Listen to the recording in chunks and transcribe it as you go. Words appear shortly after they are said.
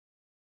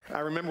I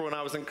remember when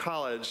I was in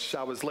college,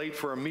 I was late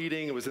for a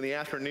meeting. It was in the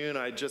afternoon.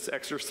 I had just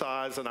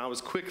exercised, and I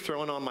was quick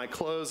throwing on my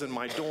clothes in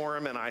my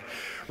dorm, and I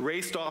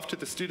raced off to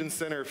the student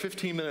center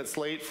 15 minutes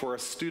late for a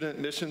student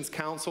missions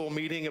council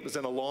meeting. It was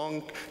in a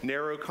long,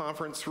 narrow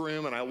conference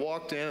room, and I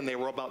walked in, and there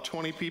were about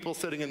 20 people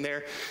sitting in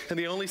there, and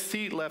the only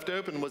seat left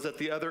open was at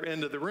the other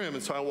end of the room.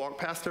 And so I walked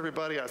past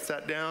everybody, I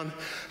sat down,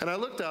 and I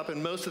looked up,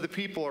 and most of the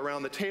people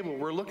around the table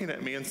were looking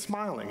at me and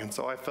smiling, and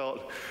so I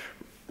felt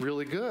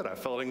really good. I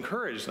felt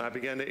encouraged, and I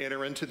began to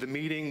enter into the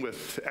meeting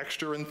with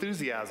extra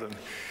enthusiasm.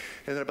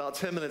 And then about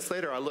 10 minutes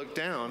later, I looked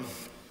down,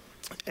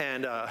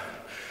 and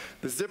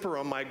the zipper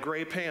on my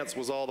gray pants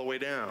was all the way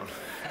down.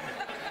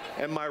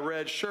 And my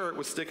red shirt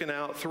was sticking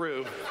out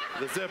through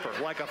the zipper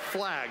like a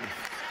flag.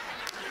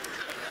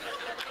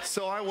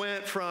 So I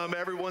went from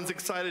everyone's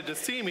excited to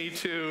see me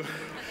to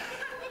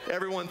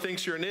everyone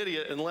thinks you're an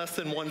idiot in less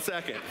than 1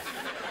 second.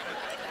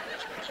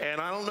 And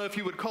I don't know if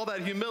you would call that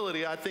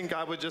humility. I think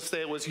I would just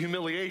say it was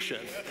humiliation,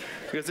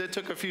 because it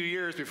took a few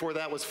years before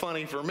that was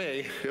funny for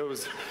me. It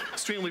was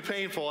extremely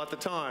painful at the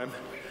time.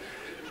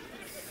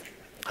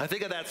 I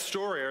think of that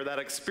story or that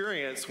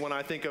experience when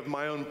I think of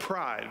my own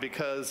pride,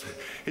 because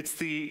it's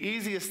the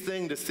easiest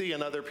thing to see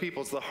in other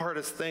people. It's the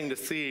hardest thing to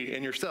see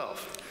in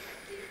yourself.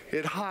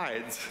 It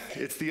hides.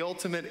 It's the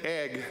ultimate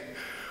egg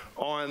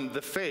on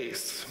the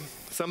face.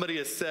 Somebody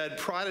has said,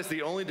 pride is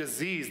the only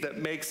disease that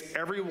makes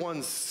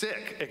everyone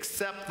sick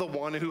except the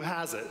one who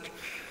has it.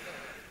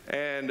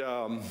 And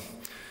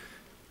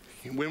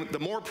the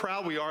more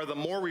proud we are, the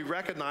more we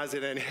recognize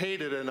it and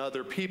hate it in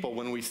other people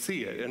when we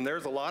see it. And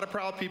there's a lot of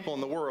proud people in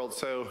the world,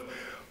 so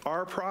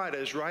our pride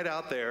is right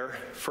out there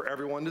for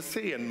everyone to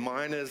see, and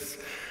mine is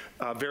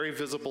very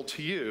visible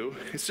to you.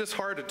 It's just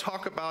hard to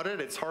talk about it.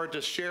 It's hard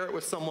to share it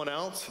with someone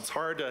else. It's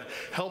hard to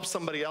help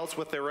somebody else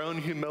with their own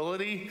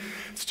humility.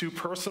 It's too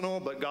personal,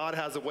 but God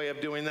has a way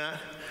of doing that.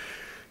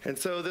 And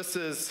so this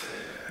is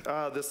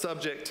the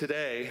subject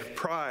today,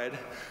 pride.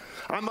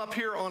 I'm up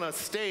here on a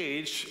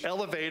stage,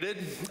 elevated.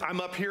 I'm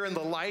up here in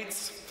the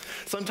lights.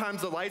 Sometimes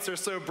the lights are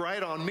so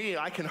bright on me,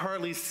 I can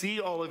hardly see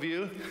all of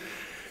you.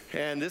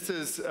 And this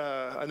is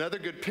another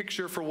good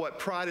picture for what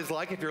pride is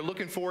like if you're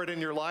looking for it in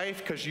your life,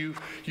 because you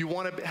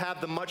want to have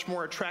the much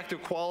more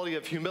attractive quality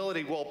of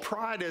humility. Well,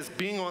 pride is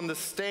being on the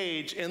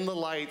stage in the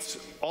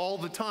lights all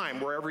the time,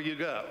 wherever you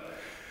go.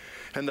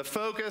 And the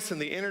focus and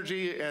the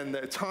energy and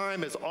the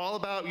time is all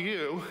about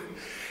you.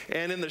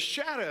 And in the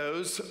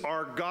shadows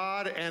are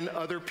God and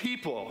other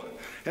people.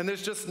 And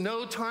there's just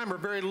no time or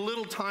very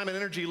little time and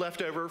energy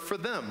left over for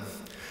them.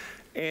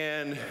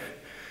 And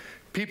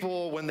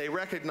people, when they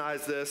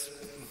recognize this,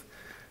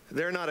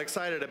 they're not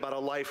excited about a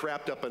life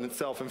wrapped up in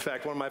itself. In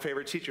fact, one of my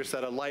favorite teachers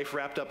said a life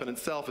wrapped up in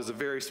itself is a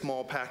very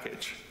small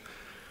package.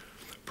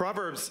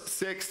 Proverbs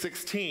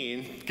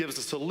 6:16 gives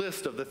us a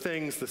list of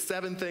the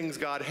 7 things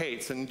God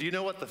hates. And do you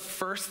know what the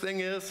first thing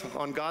is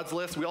on God's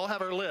list? We all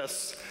have our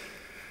lists,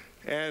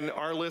 and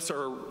our lists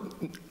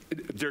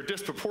they're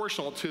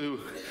disproportional to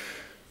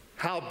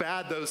how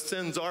bad those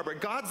sins are. But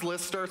God's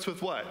list starts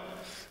with what?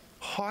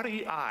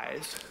 Haughty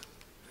eyes.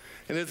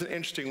 And isn't it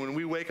interesting, when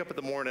we wake up in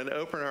the morning and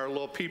open our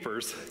little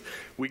peepers,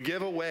 we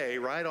give away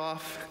right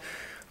off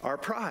our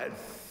pride.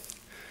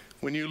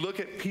 When you look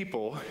at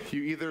people,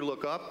 you either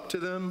look up to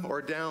them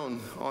or down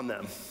on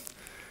them.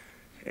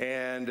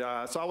 And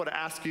so I would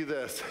ask you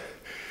this,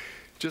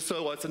 just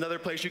so it's another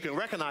place you can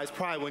recognize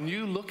pride. When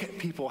you look at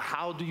people,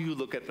 how do you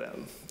look at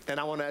them? And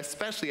I want to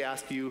especially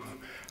ask you,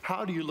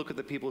 how do you look at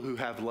the people who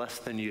have less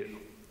than you?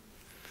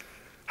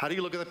 How do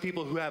you look at the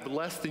people who have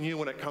less than you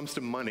when it comes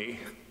to money?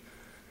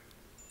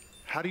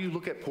 How do you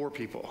look at poor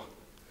people?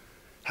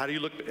 How do you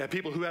look at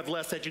people who have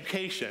less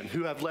education,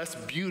 who have less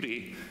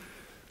beauty,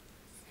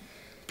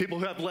 people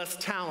who have less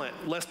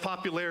talent, less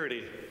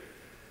popularity?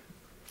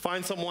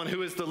 Find someone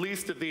who is the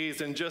least of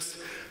these and just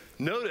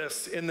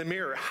notice in the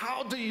mirror,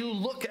 how do you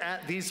look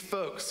at these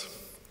folks?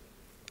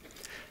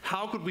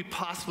 How could we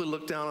possibly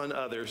look down on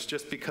others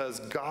just because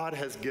God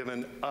has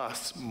given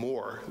us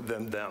more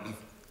than them?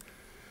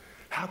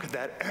 How could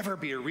that ever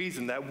be a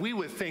reason that we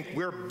would think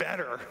we're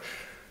better,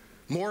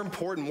 more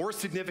important, more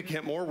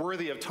significant, more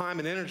worthy of time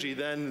and energy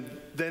than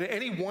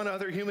any one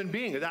other human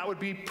being? That would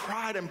be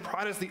pride, and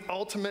pride is the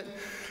ultimate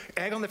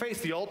egg on the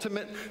face, the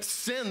ultimate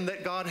sin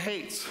that God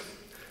hates.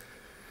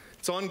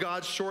 It's on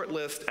God's short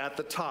list at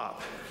the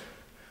top.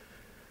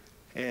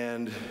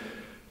 And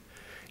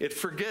it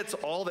forgets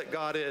all that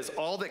God is,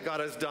 all that God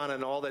has done,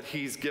 and all that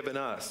he's given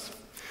us.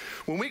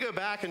 When we go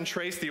back and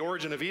trace the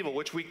origin of evil,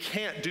 which we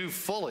can't do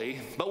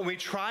fully, but when we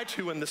try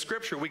to in the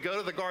scripture, we go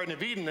to the Garden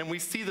of Eden and we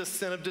see the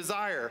sin of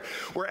desire,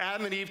 where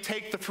Adam and Eve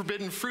take the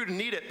forbidden fruit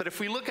and eat it. But if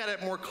we look at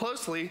it more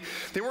closely,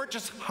 they weren't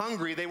just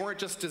hungry, they weren't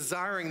just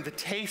desiring the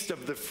taste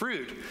of the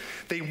fruit.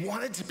 They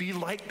wanted to be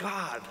like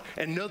God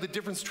and know the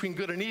difference between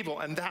good and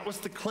evil, and that was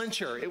the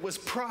clincher. It was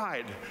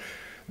pride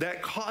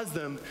that caused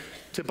them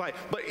to bite.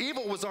 But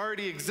evil was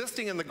already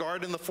existing in the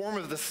garden in the form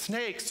of the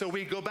snake, so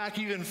we go back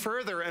even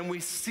further and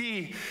we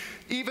see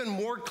even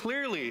more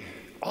clearly,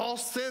 all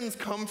sins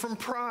come from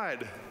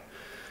pride.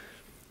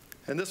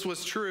 And this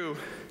was true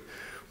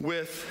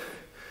with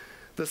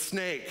The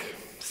snake,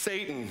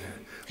 Satan,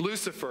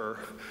 Lucifer,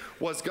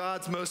 was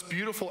God's most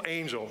beautiful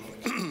angel.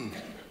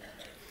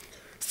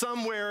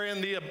 Somewhere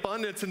in the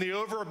abundance, in the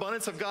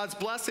overabundance of God's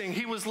blessing,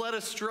 he was led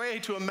astray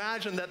to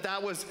imagine that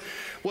that was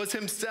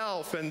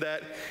himself, and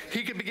that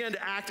he could begin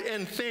to act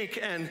and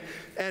think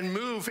and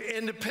move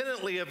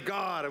independently of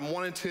God, and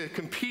wanted to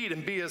compete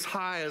and be as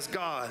high as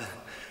God.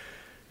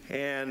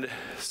 And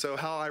so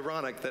how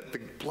ironic that the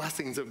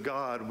blessings of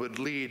God would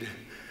lead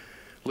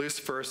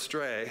Lucifer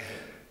astray.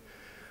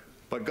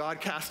 But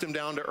God cast him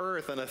down to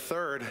earth and a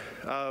third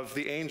of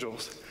the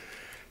angels.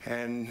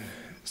 And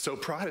so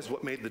pride is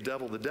what made the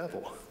devil the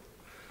devil.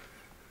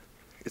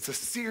 It's a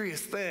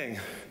serious thing.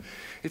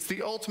 It's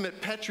the ultimate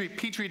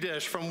petri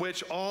dish from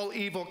which all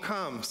evil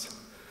comes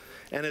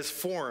and is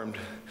formed.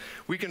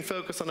 We can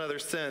focus on other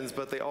sins,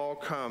 but they all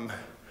come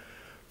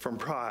from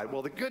pride.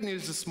 Well, the good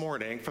news this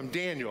morning from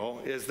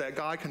Daniel is that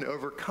God can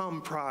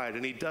overcome pride,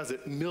 and he does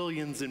it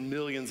millions and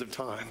millions of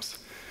times.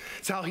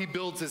 It's how he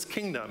builds his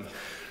kingdom.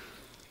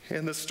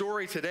 And the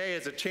story today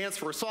is a chance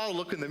for us all to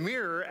look in the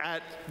mirror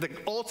at the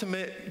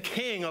ultimate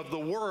king of the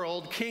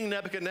world, King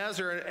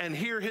Nebuchadnezzar, and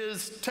hear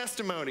his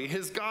testimony,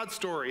 his God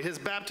story, his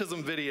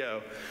baptism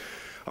video.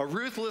 A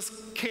ruthless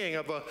king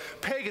of a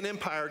pagan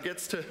empire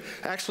gets to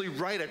actually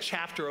write a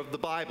chapter of the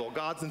Bible,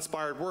 God's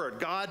inspired word.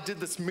 God did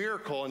this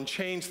miracle and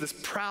changed this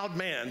proud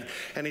man.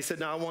 And he said,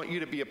 now I want you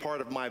to be a part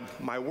of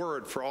my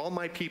word for all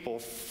my people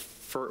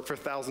for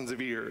thousands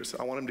of years.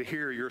 I want them to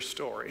hear your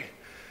story.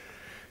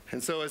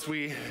 And so as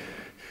we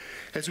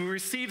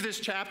receive this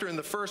chapter in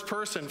the first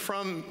person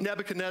from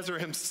Nebuchadnezzar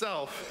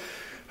himself,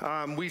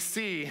 we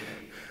see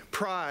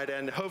pride,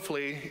 and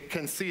hopefully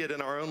can see it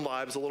in our own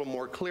lives a little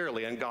more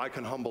clearly, and God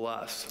can humble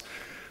us.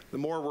 The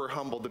more we're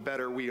humbled, the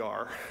better we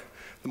are.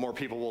 The more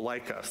people will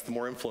like us, the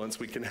more influence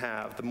we can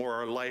have, the more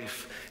our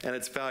life and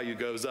its value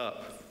goes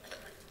up.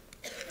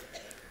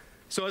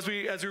 So as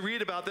we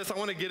read about this, I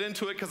want to get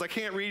into it because I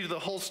can't read you the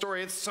whole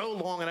story. It's so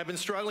long, and I've been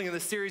struggling in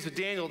this series with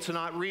Daniel to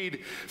not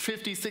read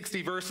 50,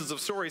 60 verses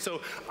of story.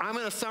 So I'm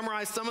going to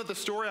summarize some of the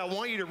story. I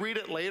want you to read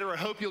it later. I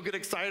hope you'll get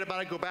excited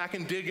about it, go back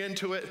and dig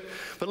into it.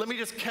 But let me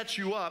just catch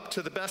you up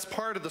to the best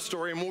part of the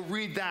story, and we'll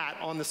read that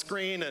on the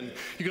screen, and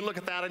you can look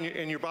at that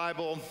in your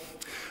Bible.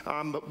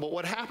 But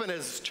what happened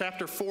is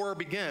chapter 4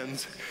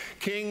 begins.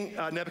 King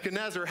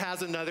Nebuchadnezzar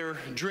has another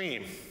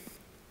dream.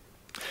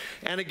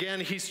 And again,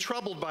 he's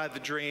troubled by the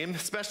dream,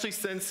 especially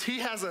since he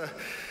has an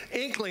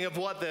inkling of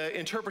what the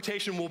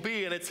interpretation will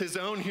be, and it's his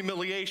own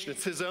humiliation.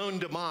 It's his own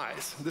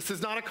demise. This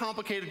is not a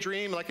complicated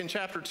dream like in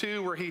chapter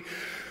 2 where he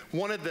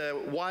wanted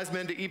the wise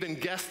men to even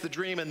guess the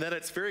dream, and then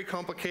it's very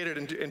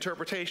complicated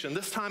interpretation.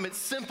 This time it's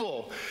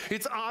simple.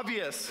 It's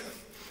obvious.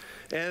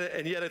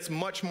 And yet it's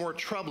much more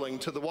troubling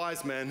to the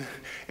wise men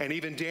and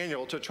even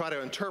Daniel to try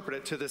to interpret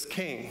it to this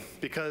king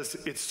because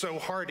it's so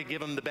hard to give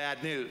him the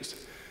bad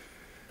news.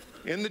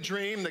 In the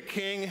dream, the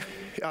king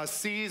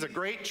sees a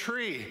great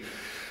tree,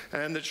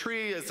 and the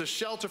tree is a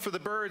shelter for the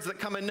birds that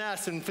come and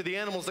nest and for the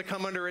animals that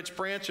come under its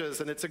branches,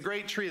 and it's a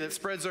great tree that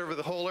spreads over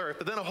the whole earth.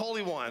 But then a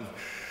holy one,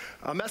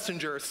 a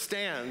messenger,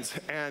 stands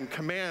and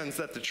commands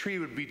that the tree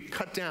would be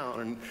cut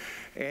down,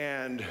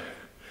 and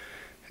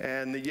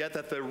yet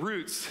that the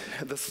roots,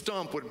 the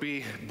stump, would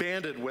be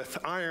banded with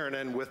iron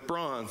and with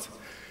bronze.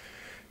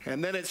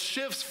 And then it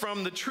shifts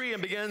from the tree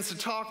and begins to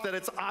talk that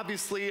it's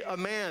obviously a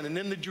man. And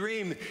in the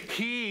dream,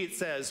 he, it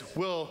says,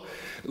 will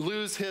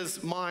lose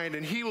his mind,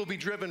 and he will be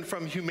driven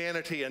from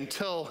humanity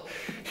until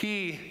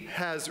he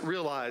has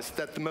realized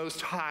that the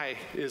Most High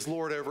is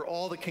Lord over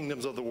all the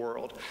kingdoms of the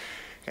world,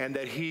 and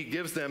that he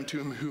gives them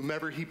to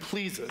whomever he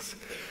pleases,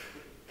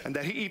 and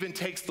that he even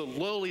takes the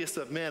lowliest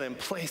of men and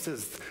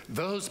places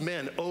those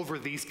men over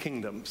these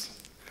kingdoms.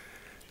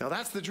 Now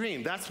that's the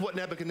dream. That's what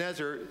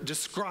Nebuchadnezzar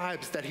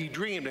describes that he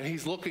dreamed, and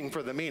he's looking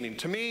for the meaning.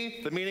 To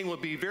me, the meaning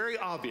would be very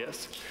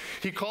obvious.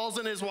 He calls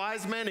in his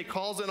wise men, he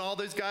calls in all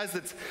those guys,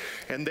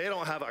 and they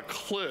don't have a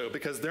clue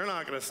because they're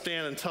not going to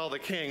stand and tell the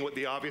king what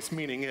the obvious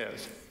meaning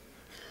is.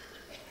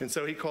 And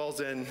so he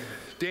calls in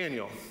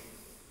Daniel.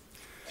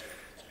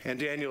 And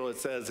Daniel, it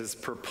says, is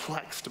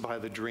perplexed by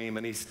the dream,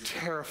 and he's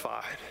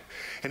terrified.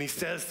 And he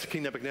says to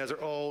King Nebuchadnezzar,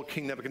 "Oh,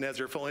 King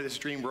Nebuchadnezzar, if only this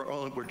dream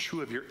were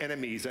true of your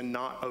enemies and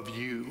not of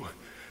you."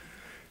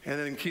 And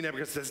then King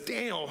Nebuchadnezzar says,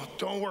 "Daniel,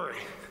 don't worry.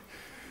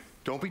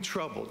 Don't be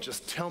troubled.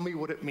 Just tell me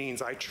what it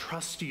means. I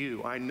trust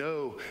you. I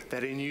know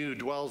that in you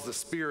dwells the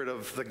spirit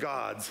of the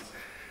gods."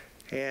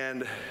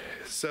 And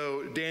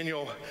so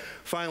Daniel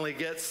finally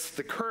gets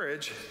the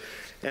courage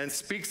and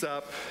speaks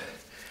up.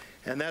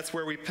 And that's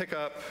where we pick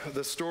up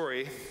the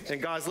story.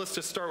 And guys, let's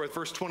just start with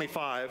verse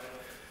 25.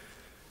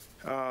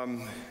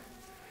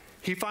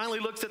 He finally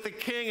looks at the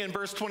king in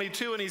verse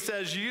 22 and he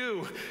says,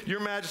 "You, your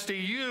majesty,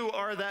 you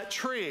are that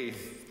tree."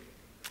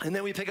 And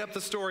then we pick up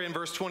the story in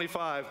verse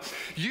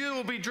 25. You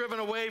will be driven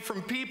away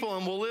from people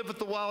and will live with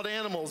the wild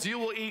animals. You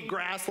will eat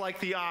grass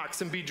like the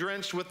ox and be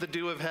drenched with the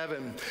dew of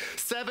heaven.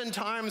 7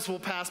 times will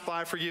pass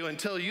by for you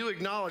until you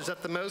acknowledge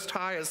that the Most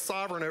High is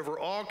sovereign over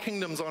all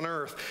kingdoms on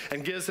earth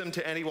and gives them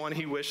to anyone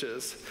he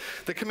wishes.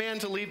 The command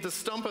to leave the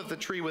stump of the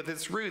tree with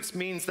its roots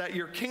means that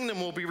your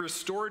kingdom will be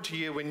restored to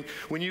you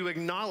when you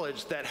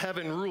acknowledge that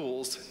heaven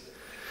rules.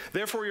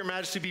 Therefore, your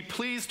majesty, be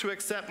pleased to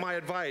accept my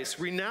advice.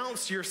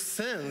 Renounce your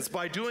sins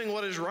by doing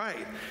what is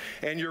right,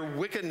 and your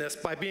wickedness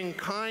by being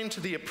kind to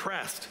the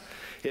oppressed.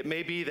 It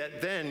may be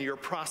that then your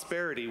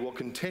prosperity will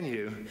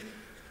continue.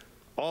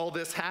 All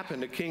this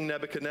happened to King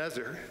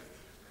Nebuchadnezzar.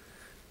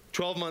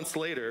 12 months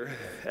later,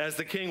 as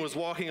the king was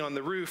walking on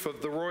the roof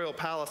of the royal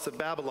palace of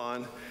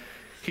Babylon,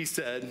 he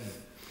said,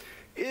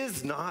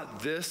 is not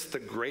this the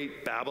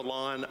great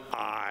Babylon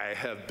I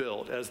have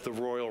built as the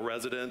royal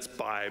residence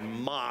by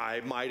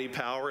my mighty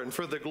power and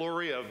for the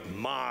glory of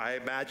my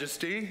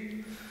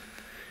majesty?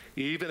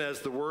 Even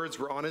as the words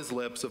were on his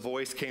lips, a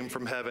voice came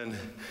from heaven.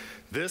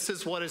 This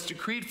is what is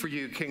decreed for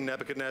you, King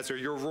Nebuchadnezzar.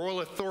 Your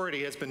royal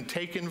authority has been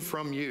taken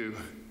from you.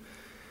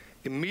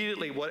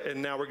 Immediately,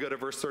 and now we go to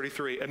verse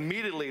 33.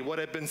 Immediately, what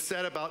had been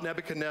said about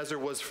Nebuchadnezzar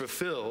was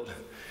fulfilled.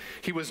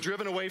 He was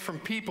driven away from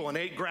people and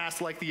ate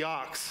grass like the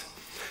ox.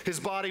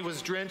 His body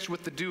was drenched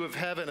with the dew of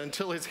heaven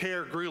until his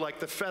hair grew like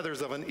the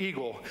feathers of an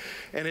eagle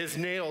and his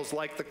nails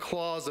like the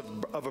claws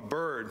of a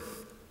bird.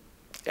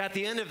 At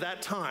the end of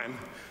that time,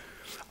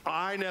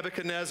 I,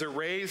 Nebuchadnezzar,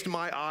 raised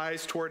my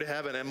eyes toward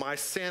heaven and my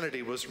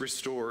sanity was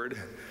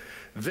restored.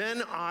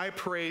 Then I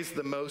praised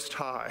the Most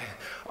High.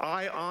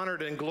 I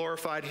honored and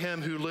glorified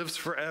him who lives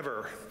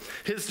forever.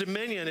 His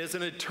dominion is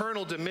an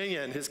eternal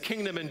dominion. His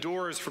kingdom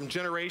endures from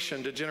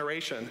generation to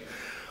generation.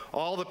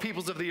 All the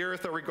peoples of the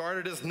earth are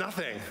regarded as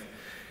nothing.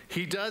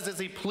 He does as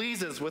he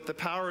pleases with the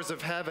powers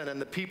of heaven and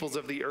the peoples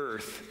of the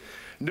earth.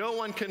 No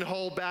one can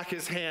hold back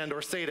his hand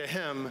or say to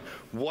him,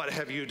 what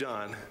have you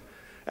done?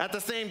 At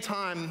the same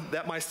time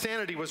that my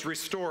sanity was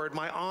restored,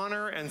 my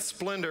honor and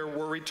splendor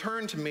were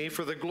returned to me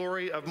for the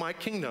glory of my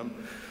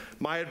kingdom.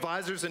 My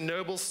advisors and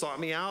nobles sought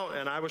me out,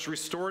 and I was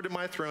restored to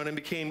my throne and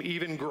became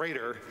even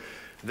greater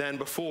than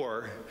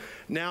before.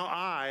 Now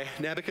I,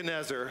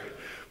 Nebuchadnezzar,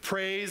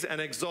 praise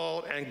and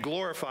exalt and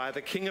glorify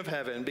the King of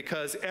heaven,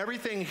 because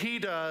everything he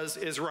does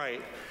is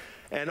right,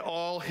 and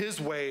all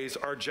his ways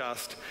are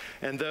just,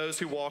 and those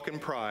who walk in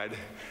pride,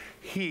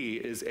 he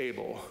is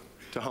able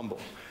to humble.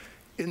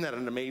 Isn't that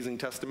an amazing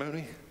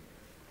testimony?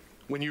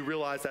 When you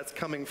realize that's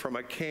coming from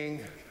a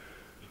king,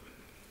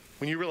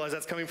 when you realize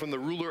that's coming from the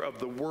ruler of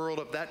the world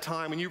of that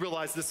time, when you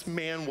realize this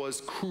man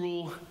was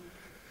cruel.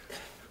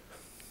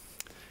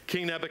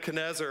 King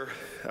Nebuchadnezzar,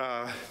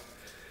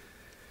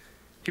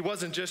 he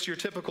wasn't just your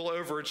typical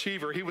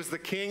overachiever. He was the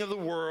king of the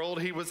world.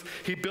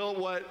 He built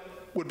what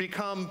would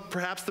become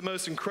perhaps the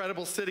most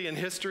incredible city in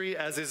history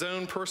as his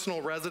own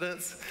personal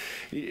residence.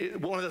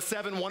 One of the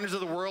 7 wonders of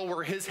the world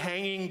were his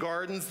hanging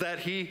gardens that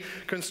he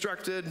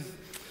constructed.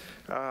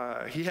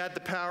 He had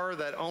the power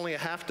that only a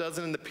half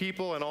dozen of the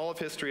people in all of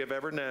history have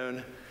ever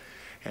known.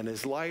 And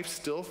his life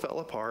still fell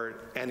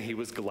apart, and he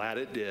was glad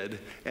it did,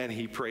 and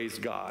he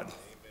praised God.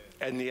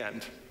 In the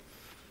end.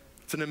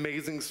 It's an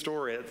amazing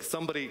story.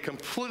 Somebody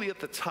completely at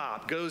the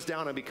top goes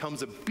down and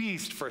becomes a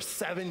beast for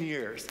 7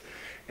 years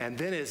and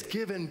then is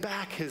given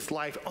back his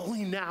life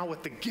only now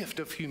with the gift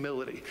of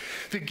humility.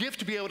 The gift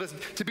to be able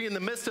to be in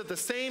the midst of the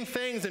same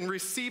things and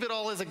receive it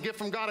all as a gift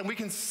from God. And we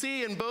can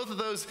see in both of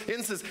those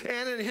instances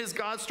and in his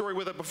God story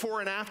with a before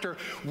and after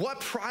what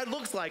pride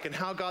looks like and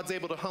how God's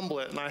able to humble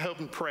it. And I hope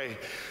and pray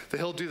that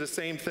he'll do the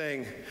same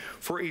thing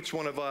for each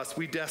one of us.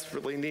 We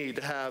desperately need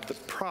to have the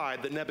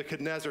pride that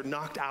Nebuchadnezzar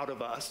knocked out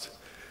of us.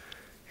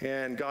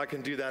 And God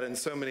can do that in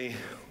so many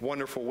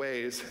wonderful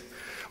ways.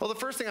 Well, the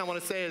first thing I want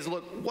to say is,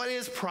 look, what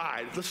is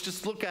pride? Let's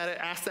just look at it,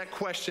 ask that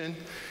question,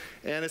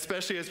 and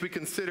especially as we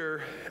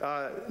consider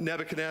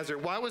Nebuchadnezzar.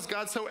 Why was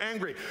God so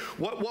angry?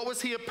 What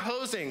was he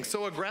opposing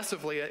so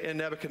aggressively in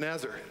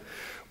Nebuchadnezzar?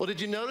 Well,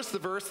 did you notice the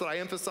verse that I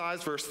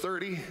emphasized, verse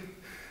 30?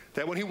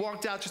 That when he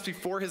walked out just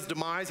before his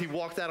demise, he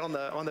walked out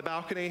on the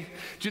balcony.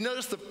 Did you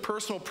notice the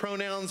personal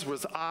pronouns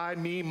was I,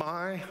 me,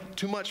 my?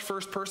 Too much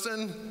first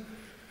person?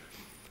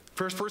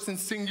 First person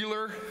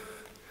singular,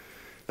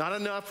 not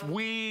enough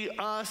we,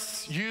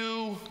 us,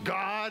 you,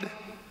 God.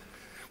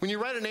 When you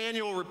write an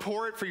annual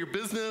report for your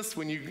business,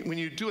 when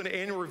you do an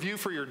annual review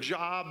for your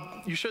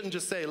job, you shouldn't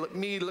just say, look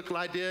what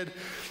I did. You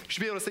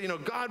should be able to say,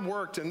 God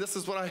worked, and this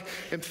is what I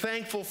am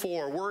thankful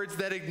for. Words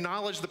that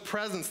acknowledge the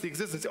presence, the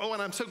existence. Oh,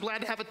 and I'm so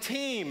glad to have a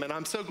team, and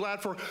I'm so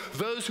glad for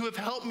those who have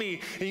helped me.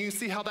 And you can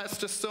see how that's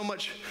just so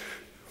much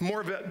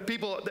more of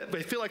people,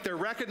 they feel like they're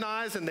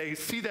recognized and they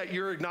see that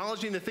you're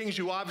acknowledging the things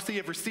you obviously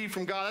have received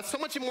from God. That's so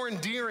much more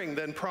endearing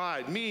than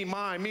pride. Me,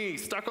 my, me,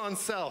 stuck on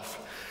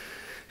self.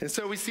 And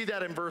so we see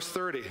that in verse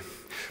 30.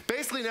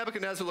 Basically,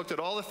 Nebuchadnezzar looked at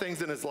all the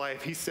things in his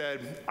life. He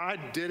said, I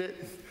did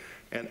it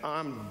and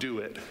I'm do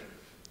it.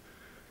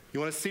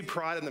 You want to see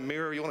pride in the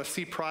mirror? You want to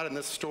see pride in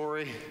this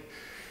story?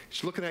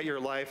 Just looking at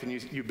your life and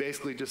you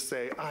basically just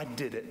say, I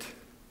did it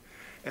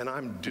and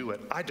I'm due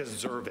it. I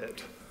deserve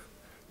it.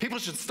 People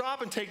should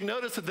stop and take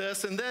notice of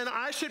this, and then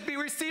I should be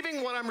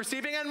receiving what I'm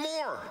receiving and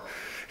more.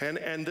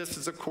 And this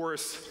is, of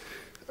course,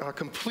 a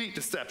complete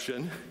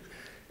deception,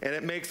 and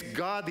it makes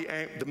God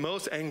the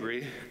most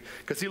angry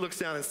because he looks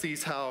down and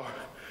sees how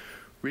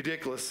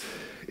ridiculous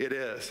it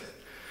is.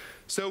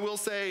 So we'll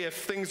say if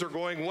things are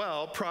going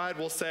well, pride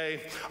will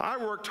say, I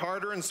worked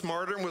harder and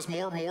smarter and was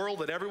more moral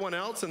than everyone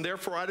else, and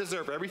therefore I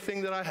deserve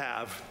everything that I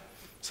have.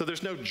 So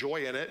there's no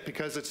joy in it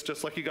because it's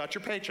just like you got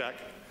your paycheck.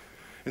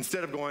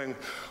 Instead of going,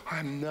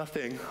 I'm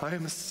nothing, I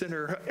am a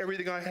sinner,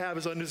 everything I have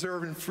is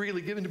undeserved and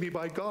freely given to me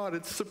by God.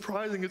 It's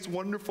surprising, it's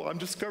wonderful, I'm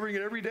discovering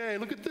it every day.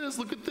 Look at this,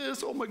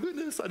 oh my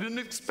goodness, I didn't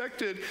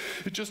expect it.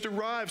 It just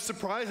arrived,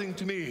 surprising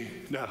to me.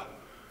 No.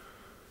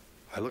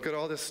 I look at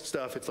all this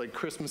stuff, it's like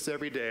Christmas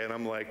every day, and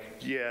I'm like,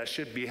 yeah, I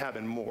should be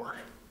having more.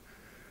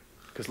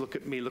 Because look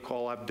at me, look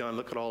all I've done,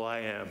 look at all I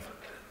am.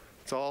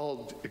 It's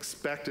all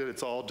expected,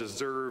 it's all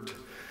deserved,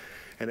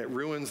 and it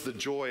ruins the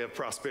joy of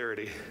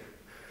prosperity.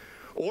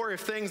 Or if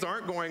things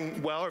aren't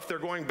going well, if they're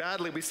going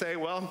badly, we say,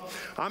 well,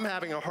 I'm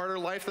having a harder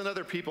life than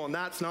other people, and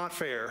that's not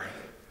fair.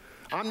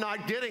 I'm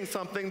not getting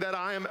something that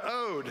I am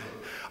owed.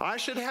 I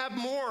should have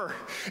more.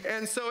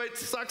 And so it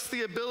sucks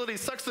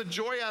the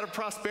joy out of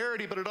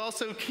prosperity, but it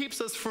also keeps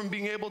us from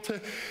being able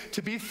to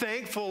be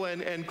thankful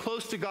and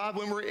close to God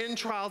when we're in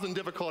trials and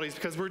difficulties,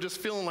 because we're just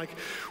feeling like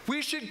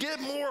we should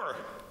get more.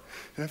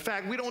 And in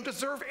fact, we don't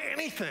deserve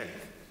anything.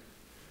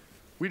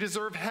 We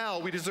deserve hell.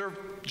 We deserve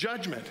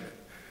judgment.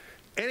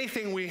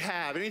 Anything we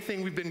have,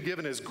 anything we've been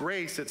given is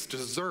grace, it's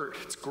dessert,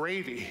 it's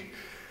gravy,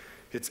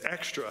 it's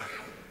extra.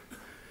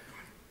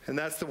 And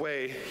that's the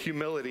way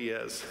humility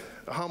is.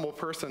 A humble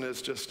person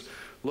is just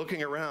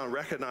looking around,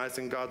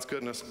 recognizing God's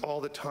goodness all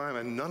the time,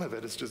 and none of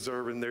it is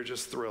deserved, and they're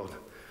just thrilled.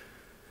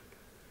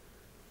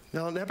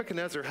 Now,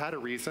 Nebuchadnezzar had a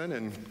reason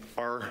in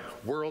our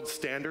world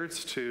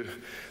standards to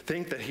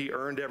think that he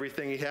earned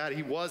everything he had.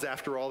 He was,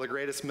 after all, the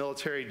greatest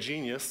military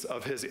genius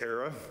of his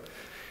era.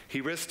 He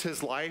risked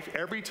his life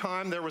every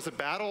time there was a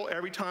battle,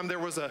 every time there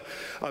was a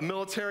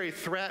military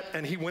threat,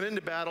 and he went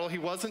into battle. He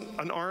wasn't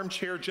an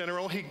armchair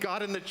general. He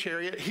got in the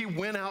chariot. He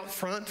went out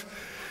front,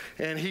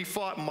 and he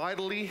fought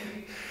mightily,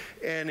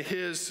 and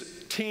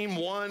his team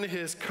won.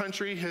 His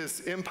country,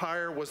 his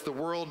empire was the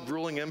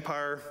world-ruling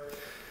empire.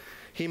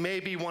 He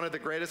may be one of the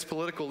greatest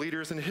political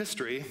leaders in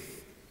history.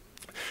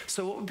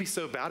 So what would be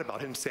so bad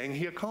about him saying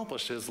he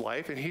accomplished his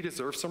life and he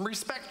deserves some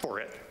respect for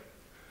it?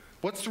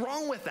 What's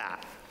wrong with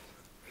that?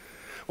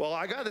 Well,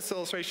 I got this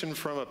illustration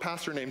from a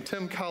pastor named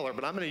Tim Keller,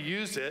 but I'm going to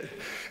use it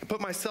and put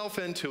myself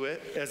into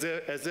it as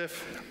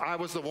if I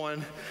was the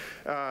one,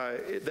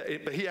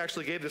 but he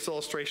actually gave this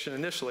illustration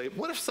initially.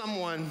 What if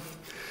someone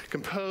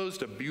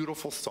composed a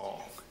beautiful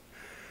song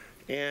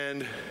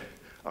and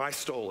I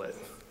stole it?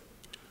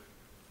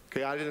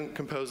 Okay, I didn't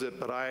compose it,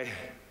 but I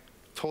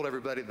told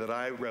everybody that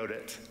I wrote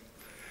it.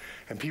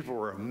 And people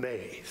were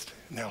amazed.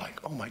 And they're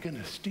like, oh my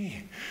goodness,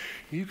 Dean,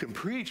 you can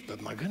preach,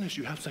 but my goodness,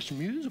 you have such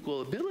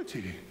musical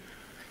ability.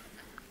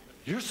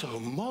 You're so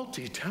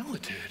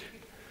multi-talented.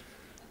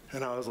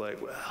 And I was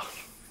like, well,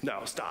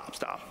 no, stop.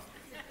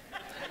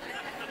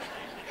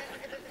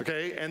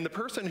 Okay, and the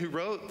person who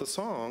wrote the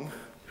song,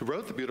 who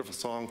wrote the beautiful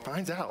song,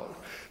 finds out,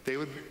 they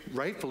would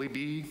rightfully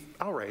be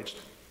outraged.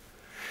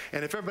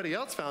 And if everybody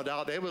else found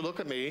out, they would look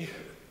at me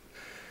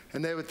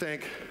and they would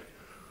think,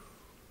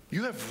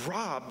 you have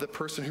robbed the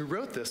person who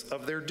wrote this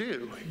of their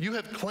due. You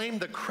have claimed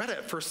the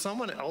credit for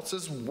someone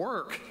else's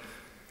work.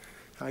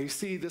 Now, you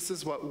see, this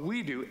is what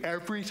we do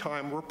every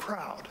time we're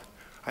proud.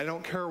 I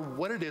don't care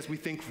what it is we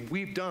think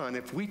we've done.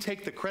 If we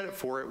take the credit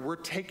for it, we're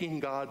taking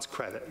God's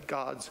credit,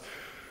 God's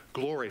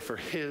glory for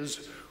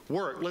his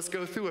work. Let's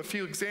go through a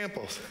few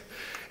examples.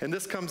 And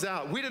this comes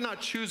out. We did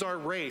not choose our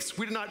race.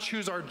 We did not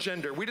choose our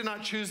gender. We did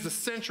not choose the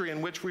century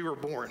in which we were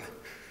born.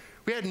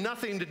 We had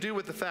nothing to do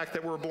with the fact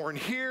that we were born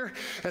here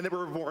and that we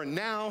were born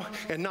now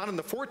and not in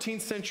the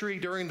 14th century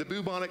during the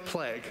bubonic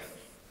plague.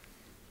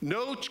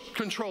 No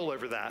control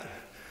over that.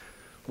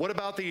 What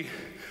about the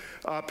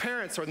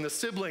parents or the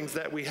siblings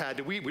that we had?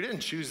 We didn't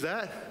choose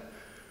that.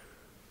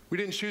 We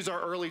didn't choose our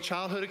early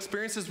childhood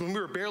experiences when we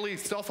were barely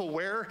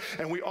self-aware,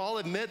 and we all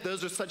admit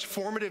those are such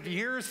formative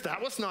years.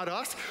 That was not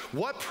us.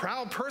 What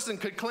proud person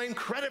could claim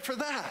credit for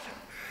that?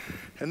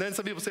 And then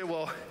some people say,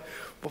 well,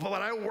 but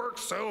I worked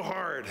so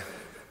hard.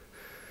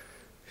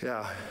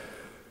 Yeah.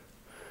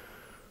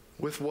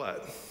 With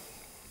what?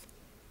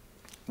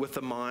 With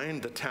the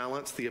mind, the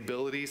talents, the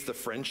abilities, the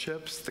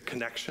friendships, the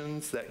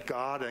connections that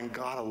God and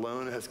God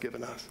alone has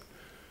given us.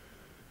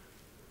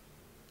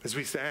 As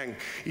we sang,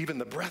 even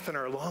the breath in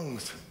our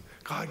lungs,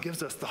 God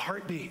gives us the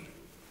heartbeat.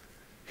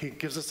 He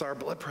gives us our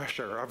blood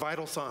pressure, our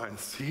vital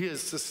signs. He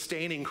is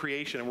sustaining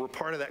creation, and we're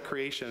part of that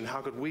creation.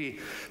 How could we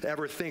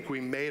ever think we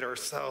made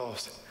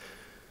ourselves?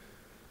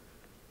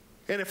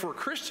 And if we're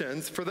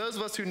Christians, for those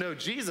of us who know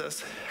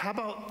Jesus, how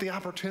about the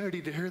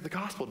opportunity to hear the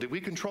gospel? Did we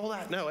control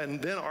that? No.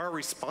 And then our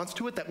response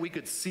to it, that we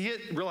could see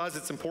it, realize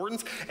its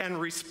importance, and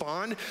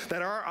respond,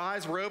 that our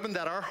eyes were open,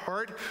 that our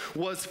heart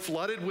was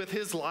flooded with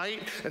his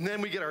light, and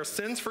then we get our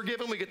sins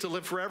forgiven, we get to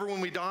live forever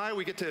when we die,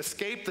 we get to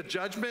escape the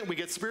judgment, we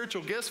get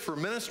spiritual gifts for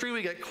ministry,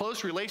 we get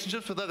close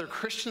relationships with other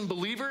Christian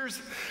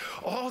believers,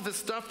 all the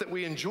stuff that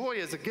we enjoy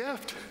as a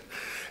gift.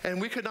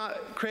 And we could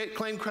not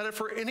claim credit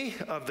for any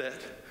of that.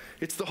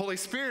 It's the Holy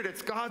Spirit.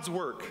 It's God's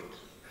work.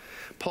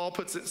 Paul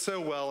puts it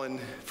so well in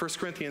 1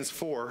 Corinthians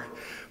 4,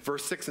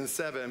 verse 6 and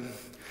 7.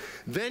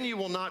 Then you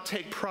will not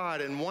take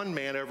pride in one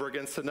man over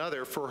against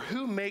another, for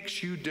who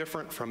makes you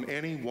different from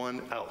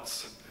anyone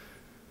else?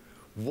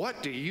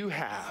 What do you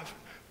have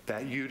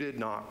that you did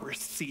not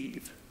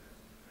receive?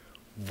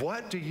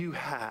 What do you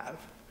have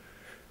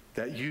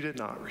that you did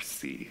not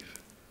receive?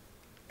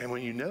 And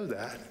when you know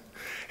that,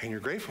 and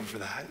you're grateful for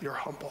that, you're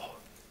humble.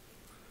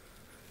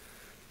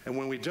 And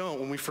when we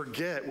don't, when we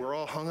forget, we're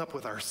all hung up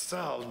with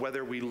ourselves.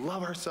 Whether we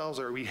love ourselves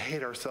or we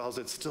hate ourselves,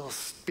 it's still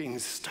being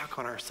stuck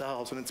on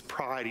ourselves, and it's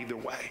pride either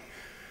way.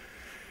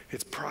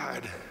 It's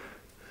pride.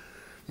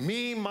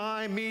 Me,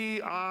 my,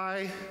 me,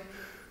 I.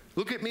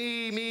 Look at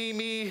me,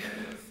 me.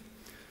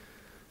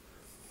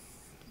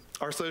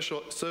 Our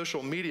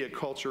social media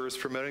culture is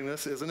promoting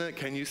this, isn't it?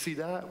 Can you see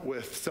that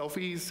with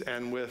selfies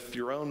and with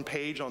your own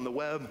page on the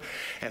web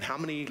and how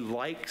many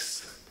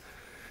likes?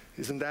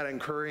 Isn't that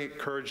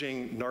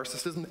encouraging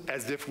narcissism,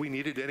 as if we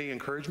needed any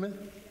encouragement?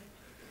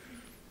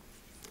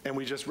 And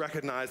we just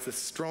recognize this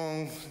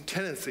strong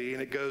tendency,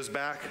 and it goes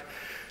back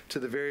to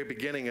the very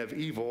beginning of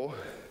evil.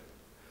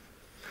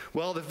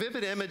 Well, the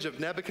vivid image of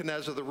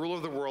Nebuchadnezzar, the ruler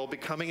of the world,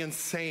 becoming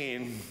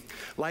insane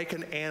like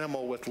an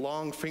animal with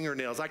long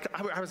fingernails.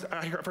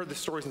 I've heard this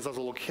story since I was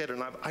a little kid,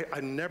 and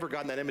I've never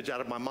gotten that image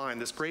out of my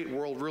mind. This great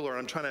world ruler, and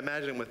I'm trying to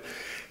imagine him with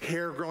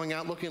hair growing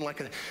out, looking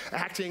like an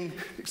acting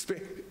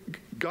experience.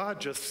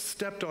 God just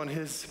stepped on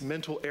his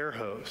mental air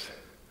hose,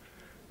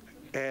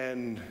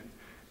 and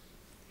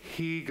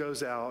he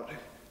goes out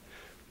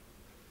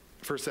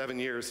for 7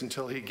 years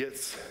until he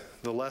gets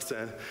the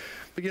lesson.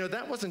 But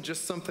that wasn't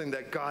just something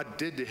that God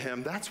did to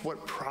him. That's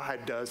what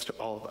pride does to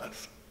all of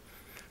us.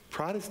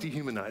 Pride is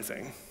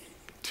dehumanizing.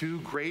 Two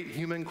great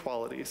human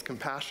qualities,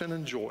 compassion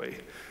and joy,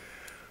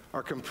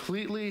 are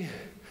completely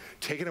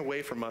taken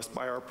away from us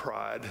by our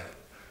pride.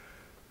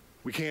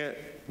 We can't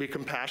be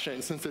compassionate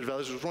and sensitive to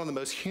others. It's one of the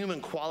most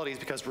human qualities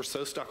because we're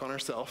so stuck on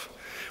ourselves.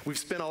 We've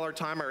spent all our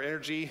time, our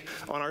energy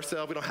on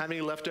ourselves. We don't have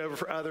any left over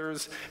for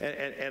others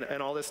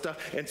and all this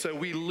stuff. And so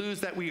we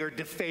lose that. We are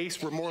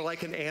defaced. We're more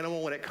like an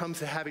animal when it comes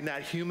to having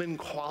that human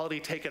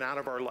quality taken out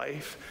of our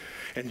life.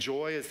 And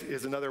joy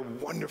is another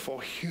wonderful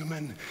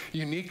human,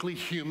 uniquely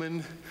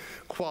human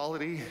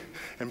quality.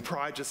 And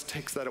pride just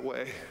takes that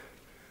away.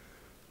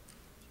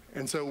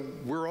 And so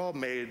we're all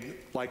made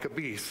like a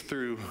beast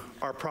through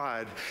our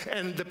pride.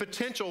 And the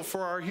potential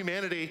for our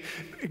humanity,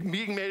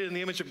 being made in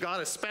the image of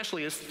God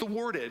especially, is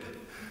thwarted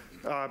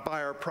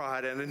by our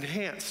pride and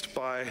enhanced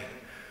by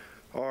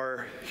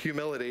our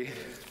humility.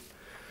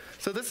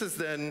 So this is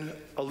then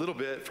a little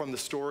bit from the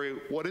story.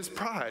 What is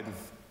pride?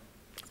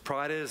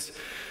 Pride is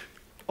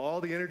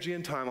all the energy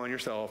and time on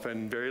yourself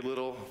and very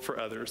little for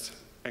others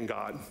and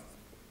God.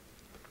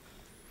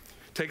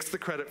 Takes the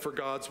credit for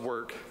God's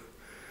work.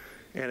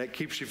 And it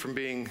keeps you from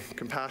being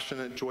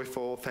compassionate,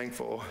 joyful,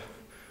 thankful.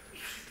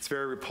 It's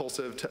very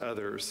repulsive to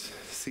others.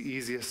 It's the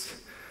easiest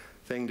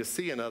thing to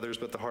see in others,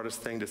 but the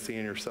hardest thing to see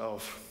in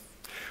yourself.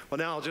 Well,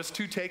 now, just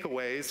two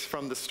takeaways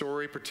from the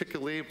story,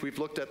 particularly if we've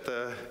looked at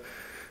the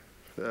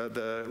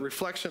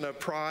reflection of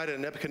pride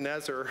and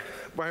Nebuchadnezzar.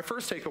 My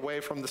first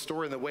takeaway from the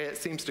story and the way it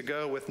seems to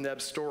go with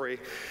Neb's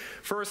story,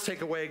 first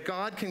takeaway,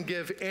 God can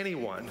give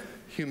anyone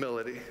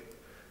humility.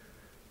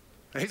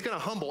 And he's going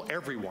to humble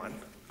everyone.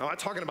 I'm not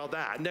talking about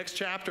that. Next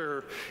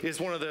chapter is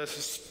one of the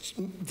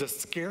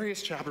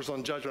scariest chapters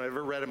on judgment I've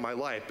ever read in my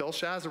life.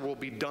 Belshazzar will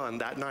be done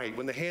that night.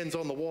 When the hand's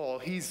on the wall,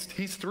 he's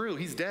through.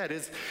 He's dead.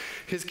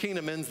 His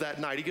kingdom ends that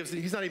night.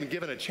 He's not even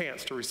given a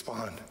chance to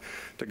respond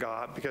to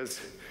God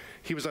because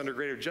he was under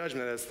greater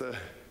judgment as the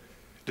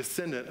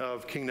descendant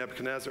of King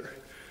Nebuchadnezzar.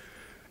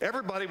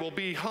 Everybody will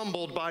be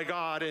humbled by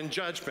God in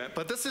judgment,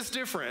 but this is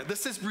different.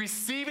 This is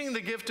receiving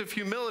the gift of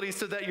humility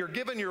so that you're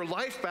given your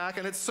life back,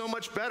 and it's so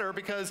much better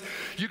because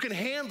you can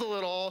handle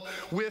it all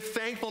with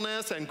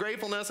thankfulness and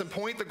gratefulness and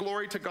point the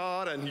glory to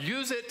God and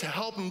use it to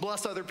help and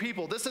bless other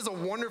people. This is a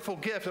wonderful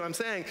gift, and I'm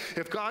saying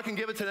if God can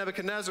give it to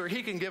Nebuchadnezzar,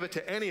 he can give it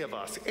to any of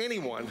us,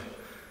 anyone.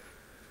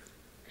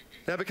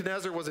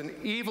 Nebuchadnezzar was an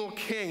evil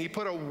king. He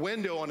put a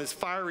window on his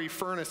fiery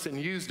furnace and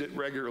used it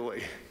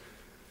regularly.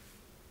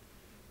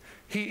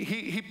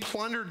 He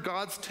plundered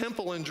God's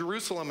temple in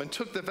Jerusalem and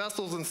took the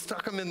vessels and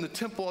stuck them in the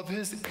temple of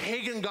his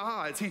pagan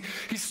gods.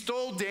 He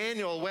stole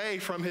Daniel away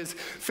from his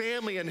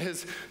family and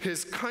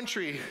his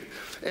country.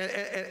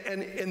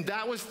 And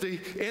that was the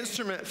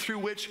instrument through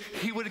which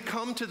he would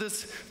come to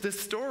this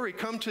story,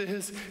 come to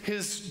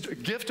his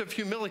gift of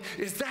humility.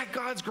 Is that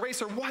God's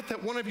grace or what?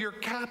 That one of your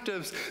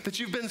captives that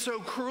you've been so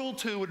cruel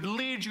to would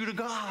lead you to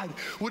God,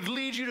 would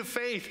lead you to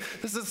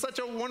faith. This is such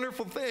a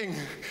wonderful thing.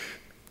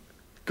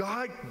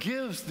 God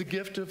gives the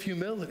gift of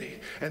humility,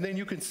 and then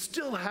you can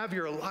still have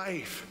your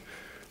life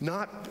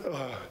not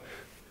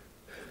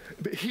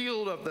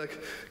healed of the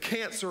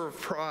cancer of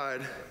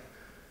pride.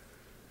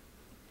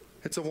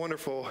 It's a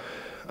wonderful,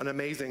 an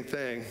amazing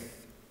thing.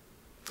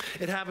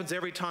 It happens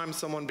every time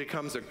someone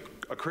becomes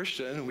a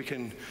Christian, and we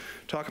can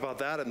talk about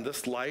that in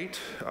this light.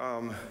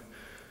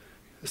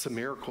 It's a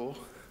miracle.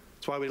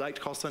 That's why we like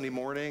to call Sunday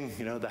morning,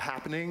 the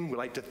happening. We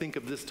like to think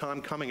of this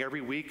time coming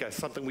every week as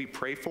something we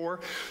pray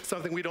for,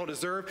 something we don't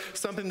deserve,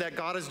 something that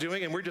God is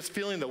doing, and we're just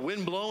feeling the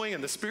wind blowing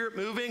and the Spirit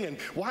moving. And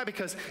why?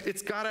 Because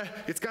it's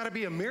gotta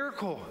be a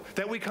miracle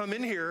that we come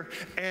in here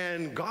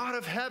and God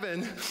of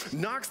heaven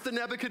knocks the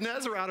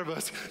Nebuchadnezzar out of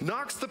us,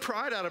 knocks the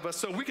pride out of us,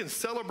 so we can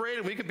celebrate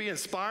and we can be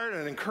inspired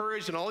and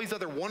encouraged and all these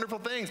other wonderful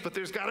things. But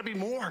there's got to be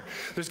more.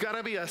 There's got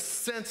to be a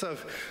sense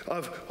of,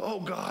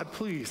 oh God,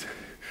 please.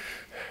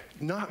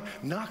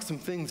 Knock some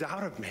things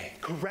out of me.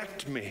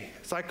 Correct me.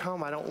 As I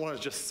come, I don't want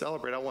to just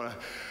celebrate. I want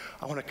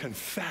to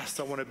confess.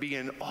 I want to be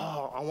in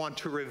awe. I want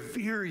to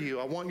revere you.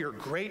 I want your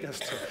greatness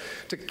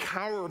to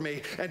cower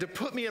me and to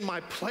put me in my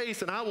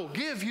place, and I will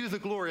give you the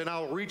glory, and I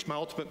will reach my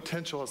ultimate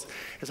potential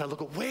as I look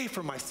away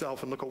from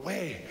myself and look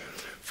away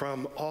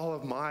from all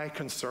of my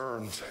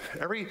concerns.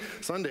 Every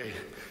Sunday,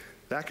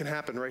 that can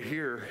happen right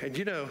here.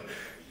 And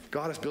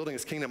God is building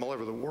his kingdom all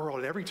over the world,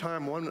 and every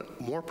time one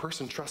more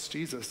person trusts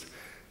Jesus,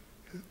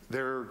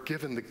 they're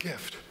given the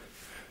gift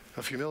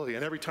of humility.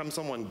 And every time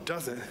someone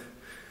doesn't,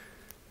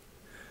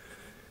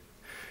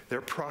 their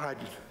pride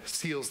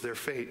seals their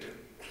fate.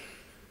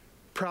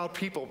 Proud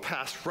people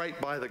pass right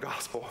by the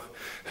gospel.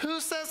 Who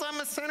says I'm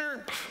a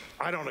sinner?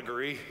 I don't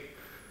agree.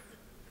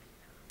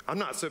 I'm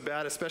not so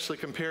bad, especially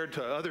compared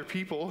to other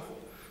people.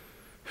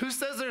 Who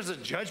says there's a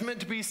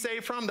judgment to be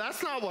saved from?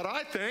 That's not what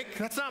I think.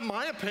 That's not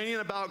my opinion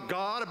about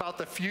God, about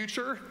the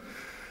future,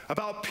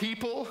 about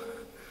people.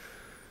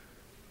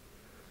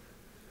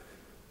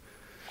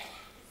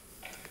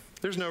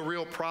 There's no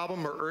real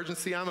problem or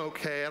urgency. I'm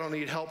okay. I don't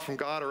need help from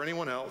God or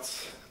anyone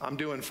else. I'm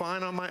doing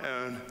fine on my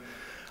own.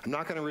 I'm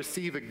not going to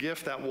receive a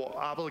gift that will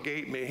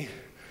obligate me.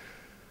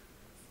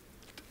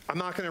 I'm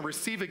not going to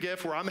receive a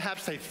gift where I'm going to have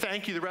to say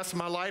thank you the rest of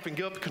my life and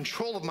give up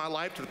control of my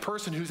life to the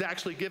person who's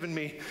actually given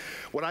me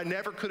what I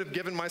never could have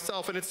given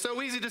myself. And it's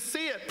so easy to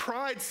see it.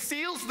 Pride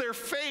seals their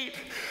fate.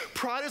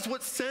 Pride is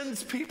what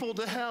sends people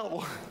to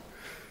hell.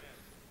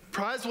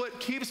 Pride is what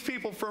keeps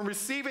people from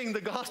receiving the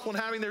gospel and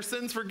having their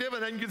sins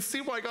forgiven. And you can see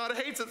why God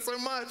hates it so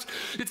much.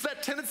 It's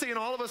that tendency in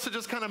all of us to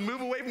just kind of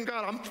move away from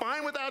God. I'm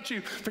fine without you.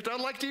 In fact,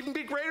 I'd like to even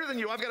be greater than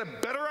you. I've got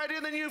a better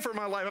idea than you for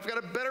my life. I've got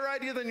a better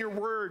idea than your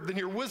word, than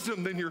your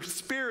wisdom, than your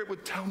spirit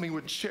would tell me,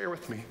 would share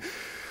with me.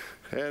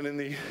 And in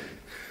the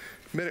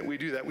minute we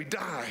do that, we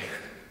die.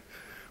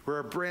 We're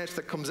a branch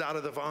that comes out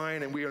of the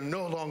vine, and we are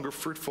no longer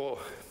fruitful.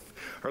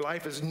 Our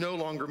life is no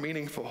longer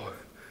meaningful.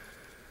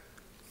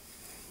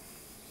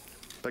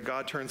 But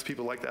God turns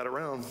people like that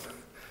around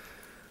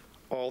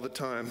all the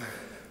time.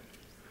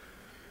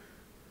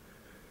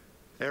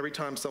 Every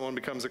time someone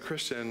becomes a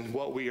Christian,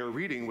 what we are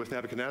reading with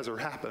Nebuchadnezzar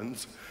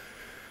happens.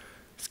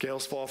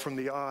 Scales fall from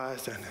the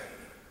eyes, and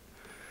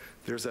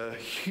there's a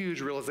huge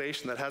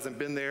realization that hasn't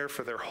been there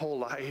for their whole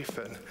life.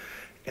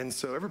 And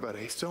so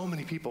everybody, so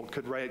many people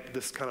could write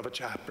this kind of a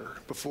chapter.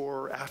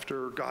 Before,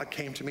 after, God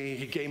came to me,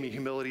 he gave me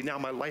humility. Now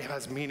my life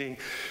has meaning.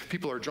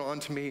 People are drawn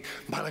to me.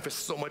 My life is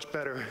so much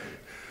better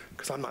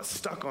because I'm not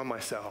stuck on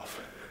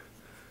myself.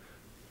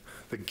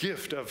 The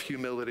gift of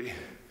humility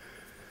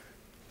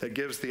that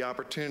gives the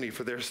opportunity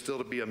for there still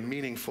to be a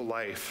meaningful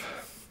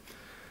life.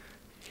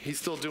 He's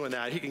still doing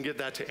that. He can give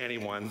that to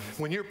anyone.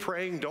 When you're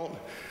praying, don't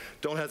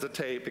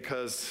hesitate,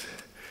 because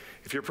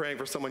if you're praying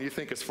for someone you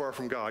think is far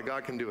from God,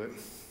 God can do it.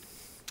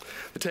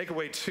 The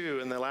takeaway 2,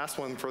 and the last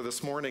one for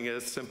this morning,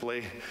 is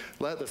simply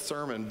let the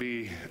sermon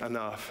be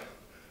enough.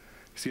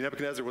 See,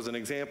 Nebuchadnezzar was an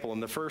example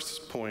in the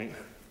first point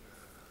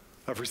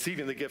of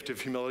receiving the gift of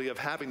humility, of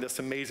having this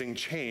amazing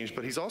change,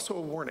 but he's also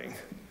a warning,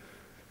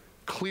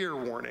 clear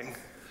warning.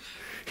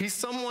 He's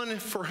someone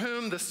for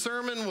whom the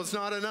sermon was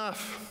not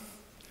enough.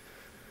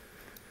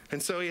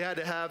 And so he had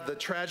to have the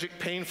tragic,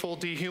 painful,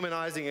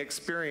 dehumanizing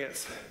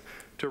experience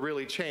to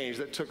really change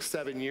that took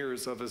 7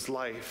 years of his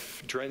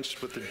life,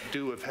 drenched with the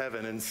dew of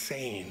heaven,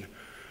 insane,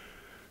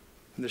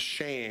 the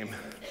shame.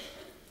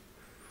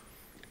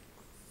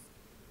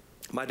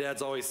 My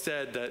dad's always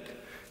said that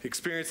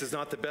experience is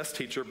not the best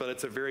teacher, but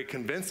it's a very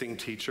convincing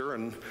teacher,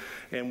 and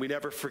we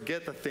never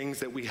forget the things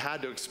that we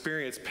had to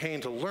experience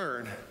pain to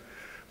learn,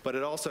 but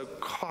it also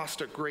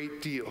cost a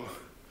great deal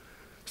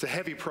It's a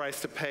heavy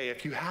price to pay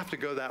if you have to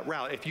go that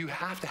route, if you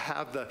have to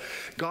have the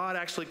God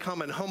actually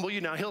come and humble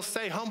you. Now, he'll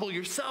say, humble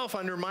yourself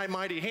under my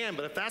mighty hand,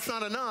 but if that's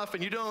not enough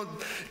and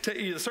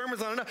the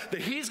sermon's not enough,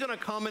 then he's going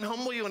to come and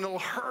humble you, and it'll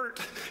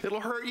hurt. It'll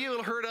hurt you.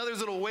 It'll hurt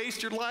others. It'll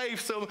waste your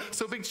life,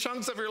 so big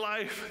chunks of your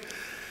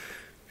life.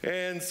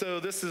 And so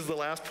this is the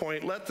last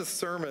point. Let the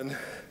sermon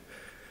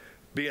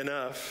be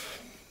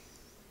enough.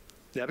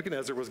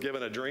 Nebuchadnezzar was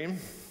given a dream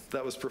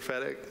that was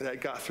prophetic,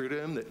 that got through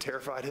to him, that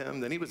terrified him.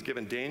 Then he was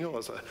given Daniel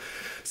as a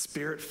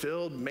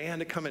spirit-filled man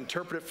to come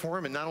interpret it for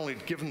him, and not only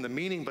give him the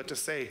meaning, but to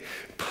say,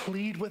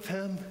 plead with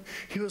him.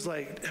 He was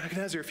like,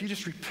 Nebuchadnezzar, if you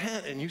just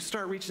repent and you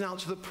start reaching out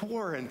to the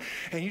poor and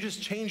you just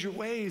change your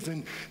ways,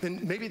 and then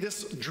maybe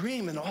this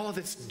dream and all of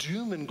its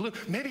doom and gloom,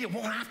 maybe it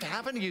won't have to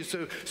happen to you.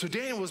 So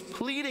Daniel was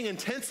pleading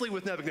intensely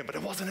with Nebuchadnezzar, but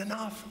it wasn't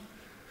enough.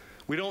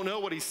 We don't know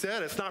what he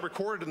said. It's not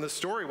recorded in the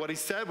story. What he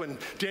said when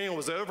Daniel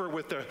was over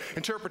with the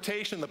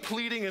interpretation, the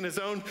pleading and his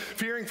own,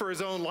 fearing for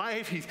his own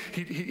life,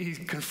 he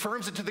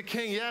confirms it to the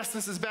king. Yes,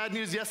 this is bad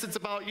news. Yes, it's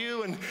about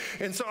you.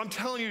 And so I'm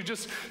telling you,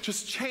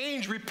 just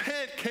change,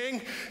 repent,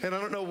 king. And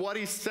I don't know what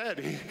he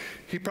said.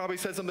 He probably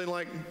said something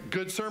like,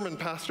 good sermon,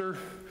 pastor.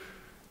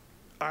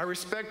 I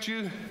respect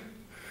you.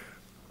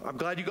 I'm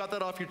glad you got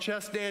that off your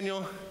chest,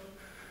 Daniel.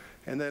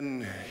 And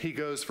then he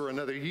goes for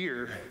another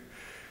year.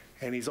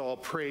 And he's all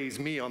praise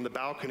me on the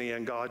balcony,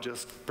 and God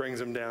just brings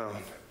him down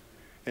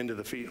into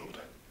the field.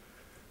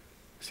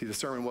 See, the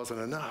sermon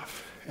wasn't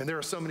enough. And there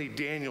are so many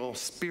Daniel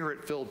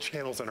spirit-filled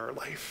channels in our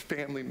life,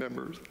 family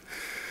members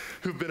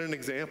who've been an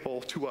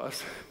example to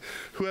us,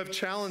 who have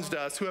challenged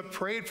us, who have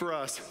prayed for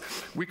us.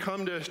 We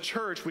come to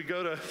church, we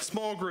go to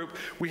small group,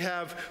 we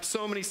have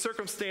so many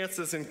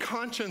circumstances and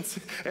conscience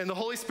and the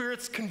Holy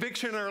Spirit's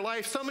conviction in our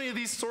life, so many of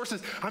these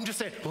sources. I'm just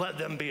saying, let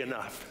them be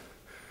enough.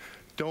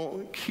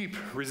 Don't keep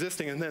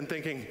resisting and then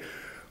thinking,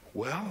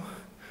 well,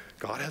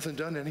 God hasn't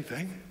done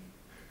anything.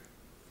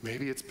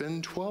 Maybe it's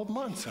been 12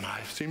 months and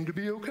I seem to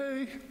be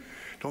okay.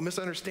 Don't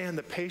misunderstand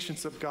the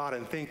patience of God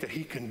and think that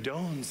he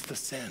condones the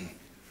sin.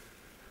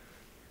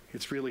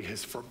 It's really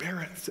his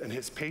forbearance and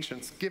his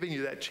patience giving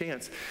you that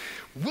chance.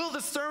 Will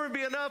the sermon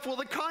be enough? Will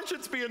the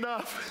conscience be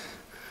enough?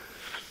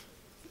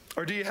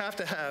 Or do you have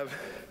to have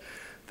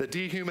the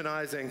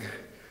dehumanizing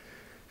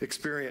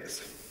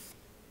experience?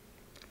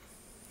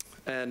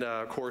 And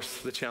of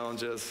course, the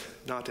challenge is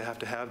not to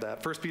have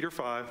that. 1 Peter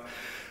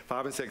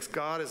 5:5-6,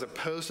 God is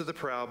opposed to the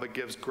proud, but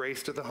gives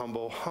grace to the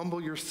humble.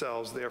 Humble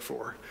yourselves,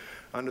 therefore,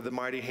 under the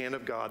mighty hand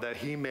of God, that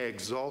he may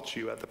exalt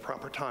you at the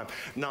proper time,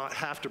 not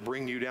have to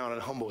bring you down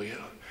and humble you.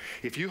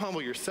 If you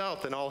humble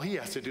yourself, then all he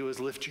has to do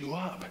is lift you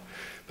up.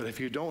 But if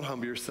you don't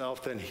humble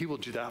yourself, then he will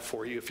do that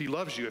for you. If he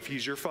loves you, if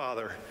he's your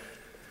father,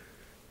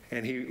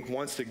 and he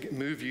wants to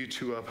move you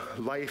to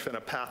a life and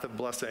a path of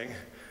blessing,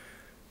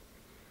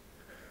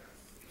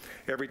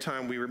 every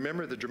time we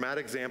remember the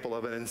dramatic example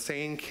of an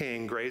insane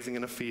king grazing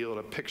in a field,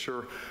 a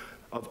picture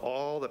of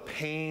all the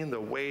pain, the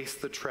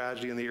waste, the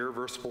tragedy, and the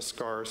irreversible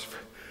scars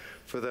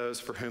for those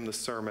for whom the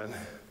sermon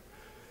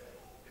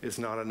is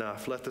not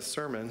enough. Let the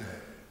sermon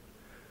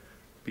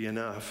be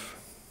enough.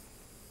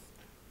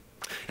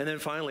 And then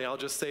finally, I'll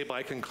just say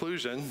by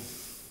conclusion,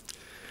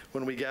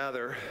 when we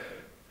gather,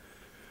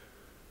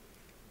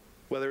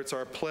 whether it's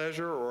our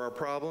pleasure or our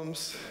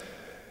problems,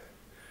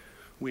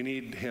 we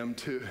need him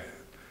to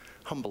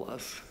humble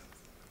us.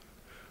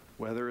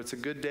 Whether it's a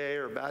good day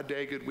or a bad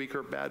day, good week or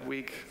a bad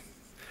week,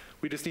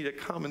 we just need to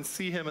come and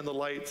see him in the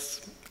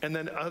lights. And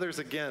then others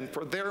again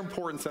for their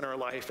importance in our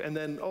life. And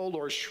then, oh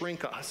Lord,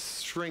 shrink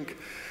us. Shrink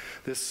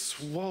this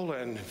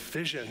swollen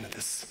vision,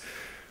 this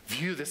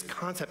view, this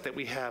concept that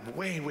we have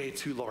way, way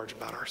too large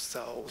about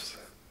ourselves.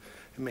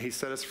 And may he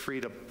set us free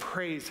to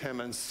praise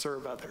him and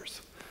serve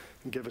others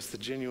and give us the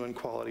genuine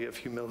quality of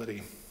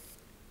humility.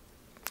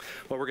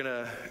 Well, we're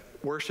going to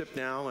worship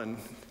now and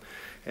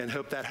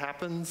hope that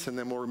happens, and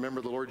then we'll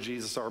remember the Lord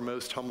Jesus, our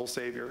most humble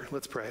Savior.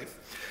 Let's pray.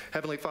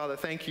 Heavenly Father,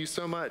 thank you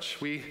so much.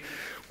 We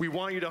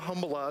want you to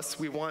humble us.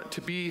 We want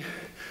to be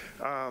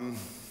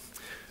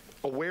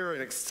aware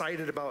and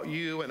excited about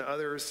you and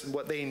others and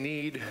what they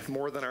need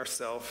more than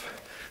ourselves.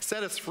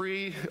 Set us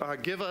free.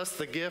 Give us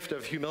the gift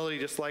of humility,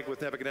 just like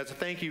with Nebuchadnezzar.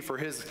 Thank you for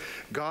his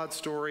God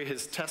story,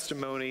 his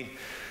testimony.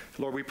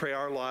 Lord, we pray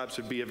our lives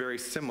would be a very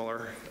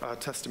similar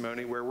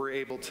testimony where we're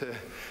able to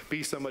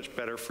be so much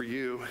better for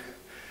you.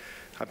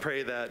 I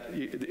pray that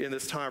in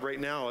this time right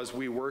now as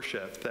we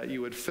worship, that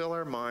you would fill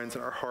our minds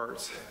and our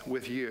hearts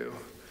with you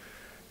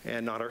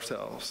and not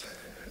ourselves.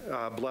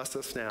 Bless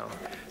us now.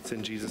 It's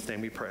in Jesus'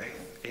 name we pray.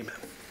 Amen.